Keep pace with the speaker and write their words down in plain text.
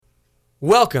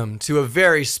Welcome to a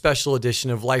very special edition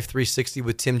of Life 360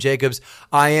 with Tim Jacobs.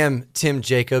 I am Tim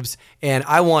Jacobs, and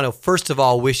I want to first of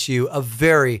all wish you a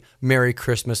very Merry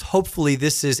Christmas. Hopefully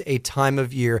this is a time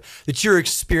of year that you're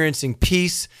experiencing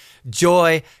peace,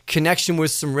 joy, connection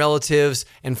with some relatives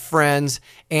and friends.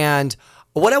 And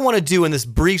what I want to do in this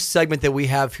brief segment that we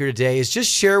have here today is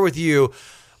just share with you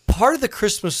part of the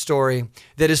Christmas story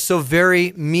that is so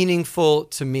very meaningful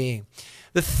to me.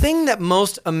 The thing that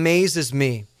most amazes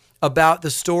me about the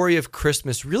story of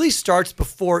Christmas really starts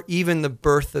before even the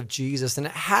birth of Jesus, and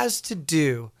it has to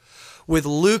do with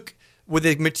Luke, with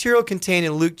the material contained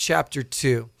in Luke chapter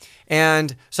 2.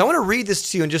 And so I want to read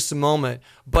this to you in just a moment,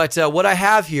 but what I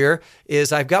have here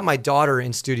is I've got my daughter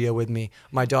in studio with me.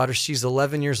 My daughter, she's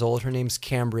 11 years old. Her name's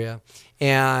Cambria,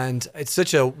 and it's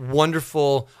such a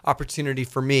wonderful opportunity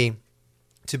for me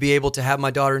to be able to have my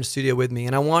daughter in studio with me,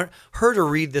 and I want her to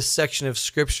read this section of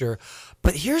scripture.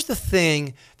 But here's the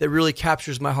thing that really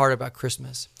captures my heart about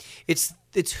Christmas. It's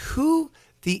who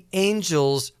the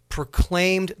angels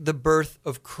proclaimed the birth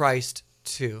of Christ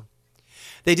to.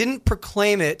 They didn't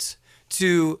proclaim it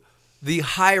to the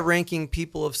high-ranking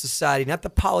people of society, not the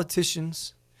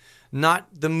politicians, not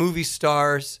the movie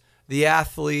stars, the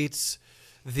athletes,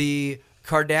 the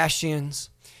Kardashians.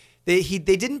 They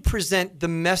didn't present the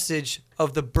message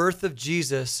of the birth of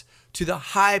Jesus to the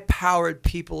high-powered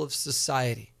people of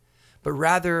society, but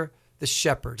rather the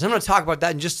shepherds. I'm going to talk about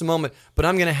that in just a moment, but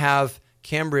I'm going to have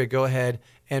Cambria go ahead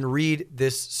and read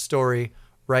this story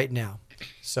right now.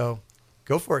 So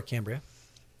go for it, Cambria.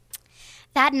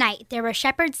 That night, there were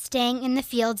shepherds staying in the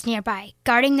fields nearby,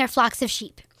 guarding their flocks of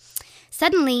sheep.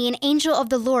 Suddenly, an angel of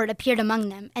the Lord appeared among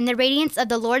them, and the radiance of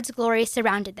the Lord's glory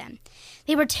surrounded them.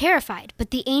 They were terrified, but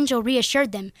the angel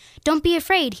reassured them. "Don't be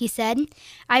afraid," he said.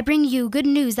 "I bring you good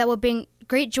news that will bring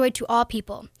great joy to all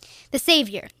people. The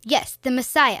Savior, yes, the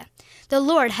Messiah, the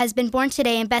Lord, has been born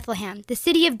today in Bethlehem, the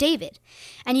city of David,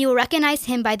 and you will recognize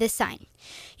him by this sign.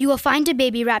 You will find a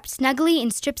baby wrapped snugly in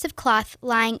strips of cloth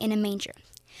lying in a manger."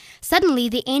 Suddenly,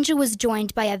 the angel was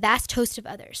joined by a vast host of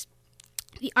others,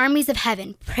 the armies of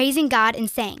heaven, praising God and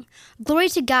saying, "Glory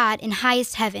to God in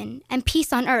highest heaven, and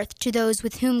peace on earth to those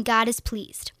with whom God is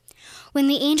pleased." When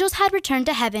the angels had returned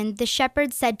to heaven, the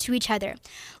shepherds said to each other,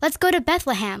 "Let's go to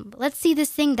Bethlehem. Let's see this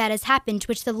thing that has happened,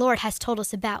 which the Lord has told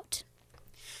us about."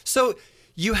 So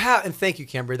you have, and thank you,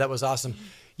 Cambria, that was awesome.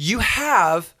 You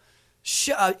have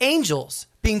angels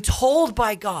being told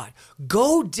by God,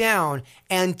 go down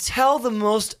and tell the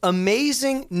most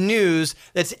amazing news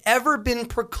that's ever been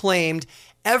proclaimed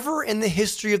ever in the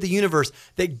history of the universe,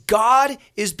 that God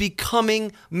is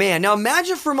becoming man. Now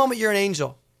imagine for a moment you're an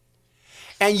angel,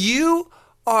 and you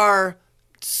are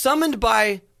summoned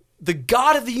by the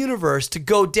God of the universe to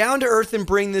go down to earth and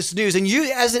bring this news. And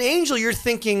you, as an angel, you're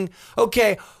thinking,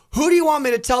 okay, who do you want me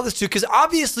to tell this to? Because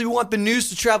obviously we want the news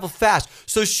to travel fast.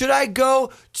 So should I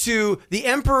go to the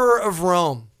emperor of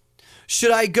Rome?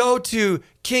 Should I go to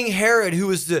King Herod, who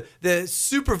was the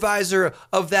supervisor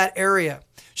of that area?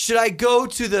 Should I go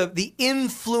to the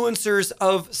influencers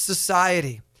of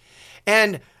society?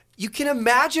 And you can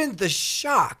imagine the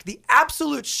shock, the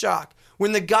absolute shock,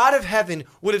 when the God of heaven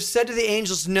would have said to the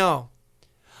angels, "No,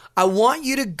 I want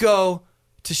you to go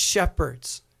to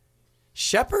shepherds."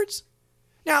 Shepherds?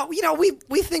 Now,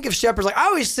 we think of shepherds like, I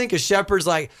always think of shepherds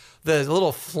like the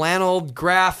little flannel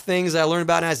graph things that I learned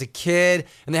about as a kid.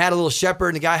 And they had a little shepherd,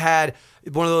 and the guy had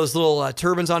one of those little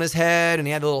turbans on his head, and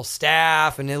he had a little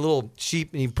staff and a little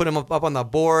sheep, and he put him up on the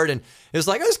board. And it was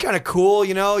like, it was kind of cool,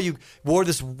 you wore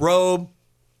this robe.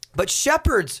 But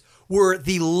shepherds were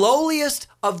the lowliest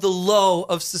of the low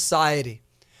of society.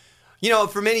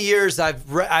 For many years,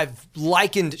 I've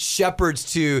likened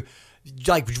shepherds to,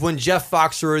 like when Jeff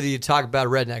Foxworthy talked about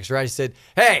rednecks, right?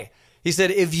 He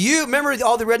said, if you remember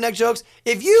all the redneck jokes,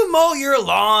 if you mow your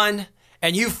lawn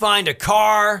and you find a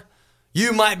car,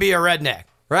 you might be a redneck,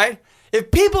 right?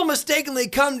 If people mistakenly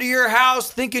come to your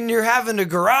house thinking you're having a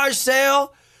garage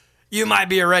sale, you might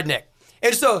be a redneck.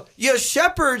 And so,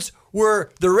 shepherds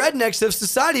were the rednecks of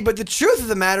society. But the truth of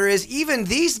the matter is, even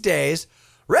these days,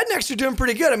 rednecks are doing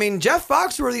pretty good. I mean, Jeff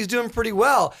Foxworthy's doing pretty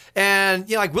well. And,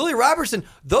 like Willie Robertson,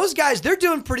 those guys, they're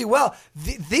doing pretty well.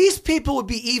 These people would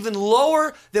be even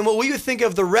lower than what we would think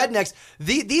of the rednecks.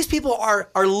 These people are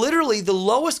literally the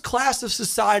lowest class of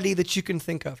society that you can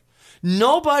think of.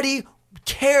 Nobody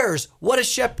cares what a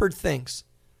shepherd thinks.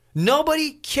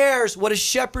 Nobody cares what a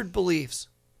shepherd believes,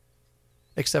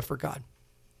 except for God.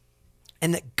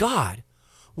 And that God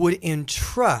would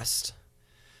entrust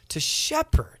to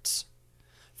shepherds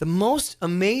the most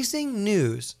amazing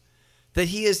news that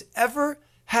he has ever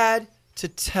had to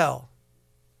tell.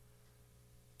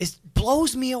 It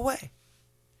blows me away.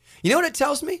 You know what it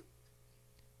tells me?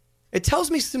 It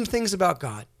tells me some things about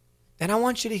God, and I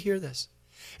want you to hear this.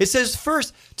 It says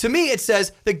first, to me, it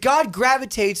says that God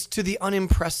gravitates to the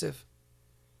unimpressive.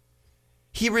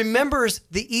 He remembers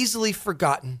the easily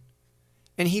forgotten,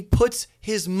 and he puts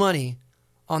his money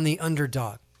on the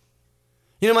underdog.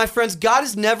 You know, my friends, God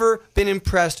has never been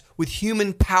impressed with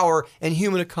human power and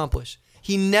human accomplishment.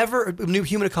 He never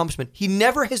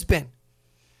has been.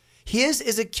 His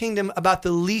is a kingdom about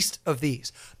the least of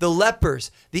these, the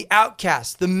lepers, the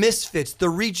outcasts, the misfits, the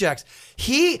rejects.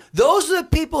 Those are the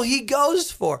people he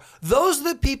goes for. Those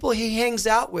are the people he hangs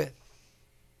out with.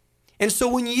 And so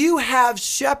when you have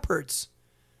shepherds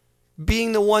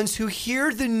being the ones who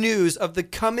hear the news of the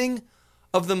coming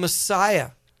of the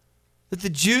Messiah that the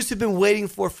Jews have been waiting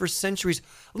for centuries,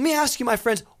 let me ask you, my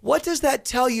friends, what does that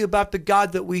tell you about the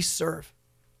God that we serve?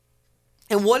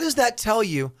 And what does that tell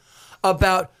you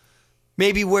about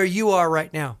maybe where you are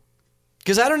right now?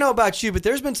 Because I don't know about you, but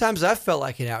there's been times I felt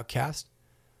like an outcast,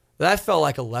 that I felt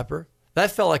like a leper, that I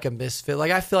felt like a misfit,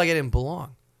 like I feel like I didn't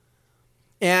belong.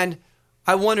 And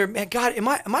I wonder, man, God, am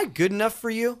I good enough for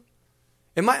you?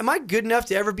 Am I good enough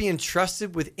to ever be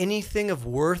entrusted with anything of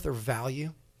worth or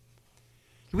value?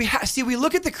 We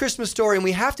look at the Christmas story and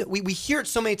we hear it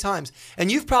so many times. And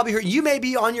you've probably heard, you may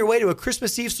be on your way to a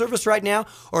Christmas Eve service right now,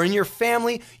 or in your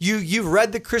family, you've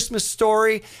read the Christmas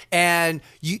story, and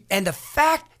the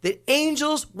fact that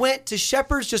angels went to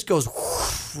shepherds just goes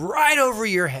right over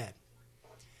your head.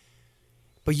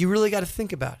 But you really got to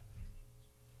think about it.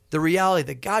 The reality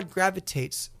that God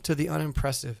gravitates to the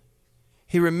unimpressive.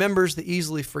 He remembers the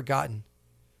easily forgotten.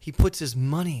 He puts his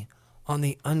money on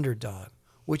the underdog,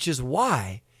 which is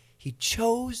why he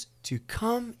chose to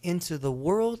come into the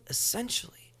world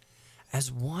essentially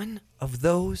as one of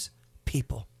those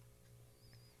people.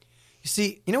 You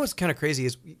see, you know what's kind of crazy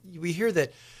is we hear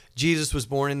that Jesus was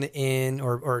born in the inn,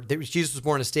 or Jesus was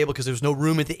born in a stable because there was no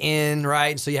room at the inn, right?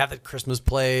 And so you have the Christmas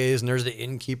plays, and there's the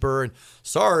innkeeper, and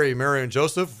sorry, Mary and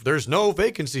Joseph, there's no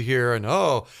vacancy here, and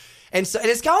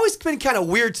it's always been kind of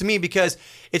weird to me because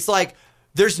it's like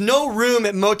there's no room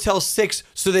at Motel 6,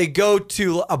 so they go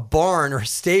to a barn or a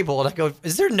stable, and I go,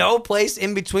 is there no place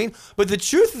in between? But the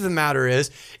truth of the matter is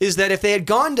that if they had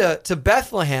gone to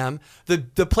Bethlehem,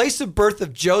 the place of birth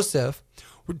of Joseph,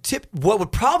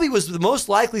 what probably was the most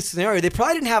likely scenario, they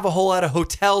probably didn't have a whole lot of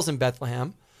hotels in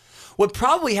Bethlehem. What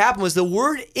probably happened was the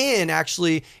word inn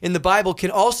actually in the Bible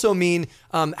can also mean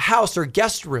house or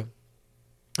guest room.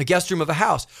 A guest room of a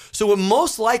house. So what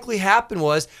most likely happened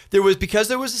was because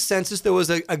there was a census, there was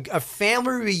a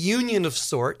family reunion of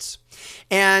sorts,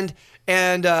 and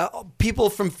people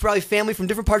from probably family from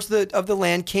different parts of the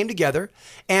land came together.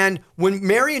 And when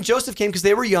Mary and Joseph came, because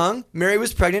they were young, Mary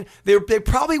was pregnant, they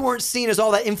probably weren't seen as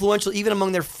all that influential even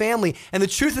among their family. And the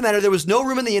truth of the matter, there was no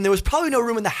room in the inn. There was probably no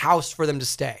room in the house for them to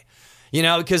stay. You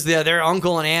know, because their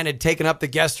uncle and aunt had taken up the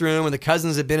guest room and the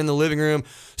cousins had been in the living room.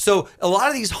 So a lot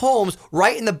of these homes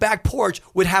right in the back porch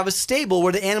would have a stable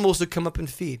where the animals would come up and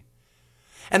feed.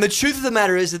 And the truth of the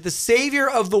matter is that the Savior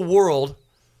of the world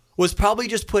was probably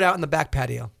just put out in the back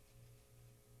patio.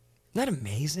 Isn't that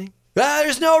amazing?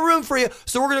 There's no room for you,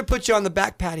 so we're going to put you on the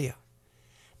back patio.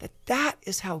 That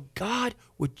is how God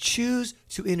would choose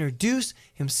to introduce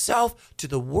himself to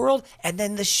the world. And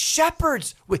then the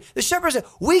shepherds said,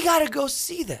 we got to go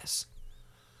see this.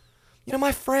 You know,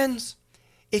 my friends,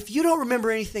 if you don't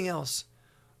remember anything else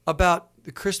about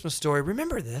the Christmas story,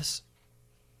 remember this.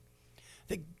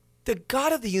 The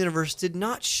God of the universe did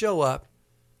not show up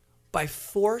by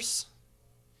force.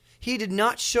 He did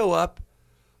not show up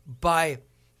by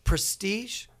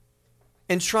prestige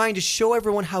and trying to show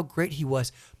everyone how great he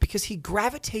was, because he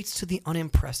gravitates to the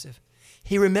unimpressive.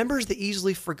 He remembers the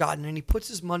easily forgotten, and he puts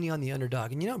his money on the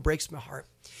underdog. And you know what breaks my heart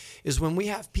is when we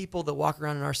have people that walk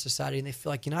around in our society and they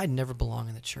feel like, I never belong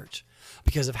in the church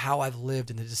because of how I've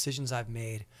lived and the decisions I've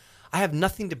made. I have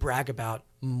nothing to brag about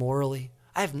morally.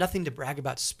 I have nothing to brag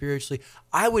about spiritually.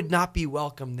 I would not be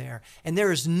welcome there. And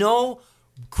there is no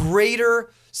greater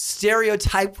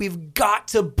stereotype we've got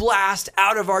to blast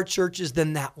out of our churches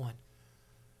than that one.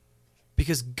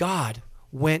 Because God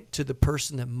went to the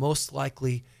person that most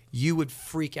likely you would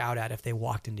freak out at if they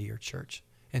walked into your church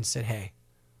and said, hey,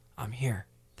 I'm here.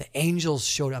 The angels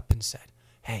showed up and said,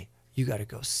 hey, you got to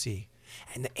go see.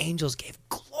 And the angels gave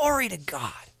glory to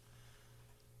God.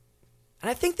 And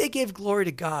I think they gave glory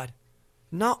to God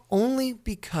not only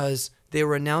because they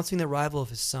were announcing the arrival of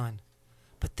his son,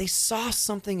 but they saw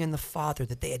something in the Father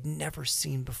that they had never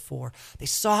seen before. They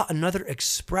saw another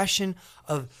expression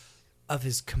of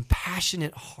his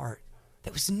compassionate heart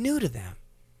that was new to them.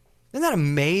 Isn't that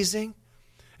amazing?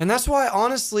 And that's why,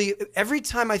 honestly, every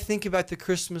time I think about the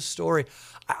Christmas story,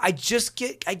 I just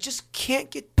can't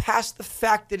get past the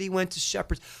fact that he went to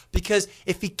shepherds. Because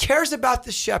if he cares about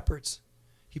the shepherds,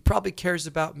 he probably cares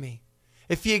about me.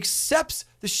 If he accepts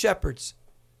the shepherds,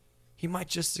 he might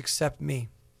just accept me.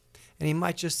 And he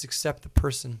might just accept the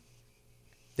person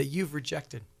that you've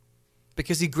rejected.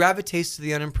 Because he gravitates to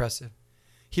the unimpressive.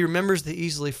 He remembers the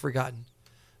easily forgotten.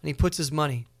 And he puts his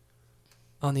money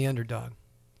on the underdog.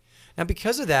 Now,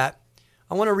 because of that,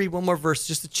 I want to read one more verse,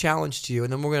 just a challenge to you,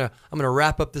 and then I'm going to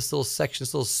wrap up this little section,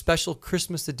 this little special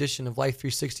Christmas edition of Life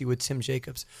 360 with Tim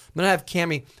Jacobs. I'm going to have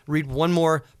Cammie read one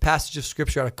more passage of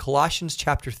Scripture out of Colossians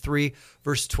chapter 3,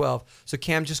 verse 12. So,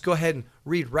 Cam, just go ahead and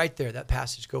read right there, that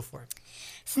passage. Go for it.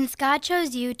 Since God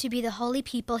chose you to be the holy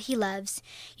people he loves,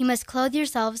 you must clothe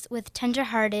yourselves with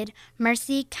tender-hearted,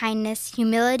 mercy, kindness,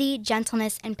 humility,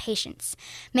 gentleness, and patience.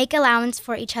 Make allowance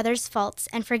for each other's faults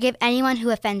and forgive anyone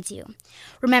who offends you.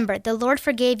 Remember, the Lord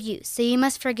forgave you, so you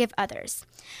must forgive others.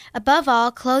 Above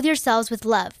all, clothe yourselves with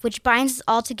love, which binds us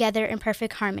all together in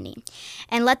perfect harmony.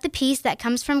 And let the peace that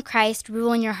comes from Christ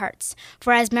rule in your hearts.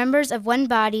 For as members of one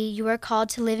body, you are called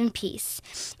to live in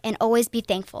peace and always be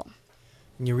thankful.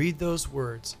 When you read those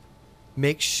words,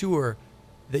 make sure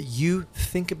that you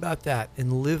think about that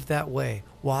and live that way.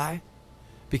 Why?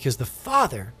 Because the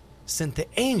Father sent the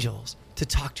angels to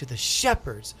talk to the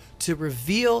shepherds, to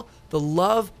reveal the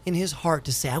love in his heart,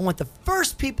 to say, I want the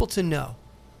first people to know.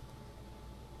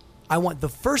 I want the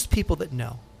first people that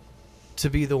know to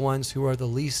be the ones who are the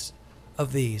least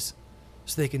of these,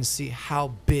 so they can see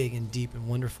how big and deep and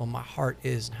wonderful my heart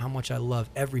is and how much I love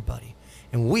everybody.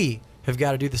 And we have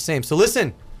got to do the same. So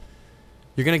listen,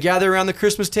 you're going to gather around the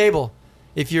Christmas table.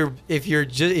 If you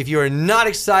are not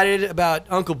excited about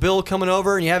Uncle Bill coming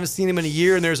over and you haven't seen him in a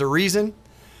year and there's a reason,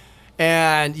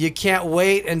 and you can't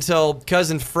wait until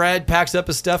Cousin Fred packs up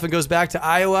his stuff and goes back to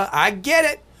Iowa, I get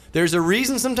it. There's a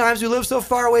reason sometimes we live so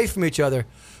far away from each other.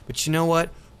 But you know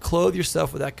what? Clothe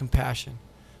yourself with that compassion,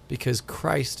 because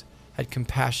Christ had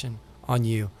compassion on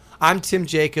you. I'm Tim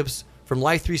Jacobs from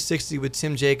Life 360 with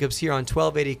Tim Jacobs here on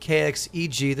 1280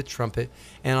 KXEG, the trumpet.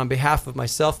 And on behalf of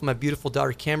myself and my beautiful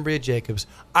daughter, Cambria Jacobs,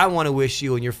 I want to wish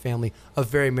you and your family a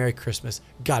very Merry Christmas.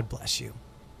 God bless you.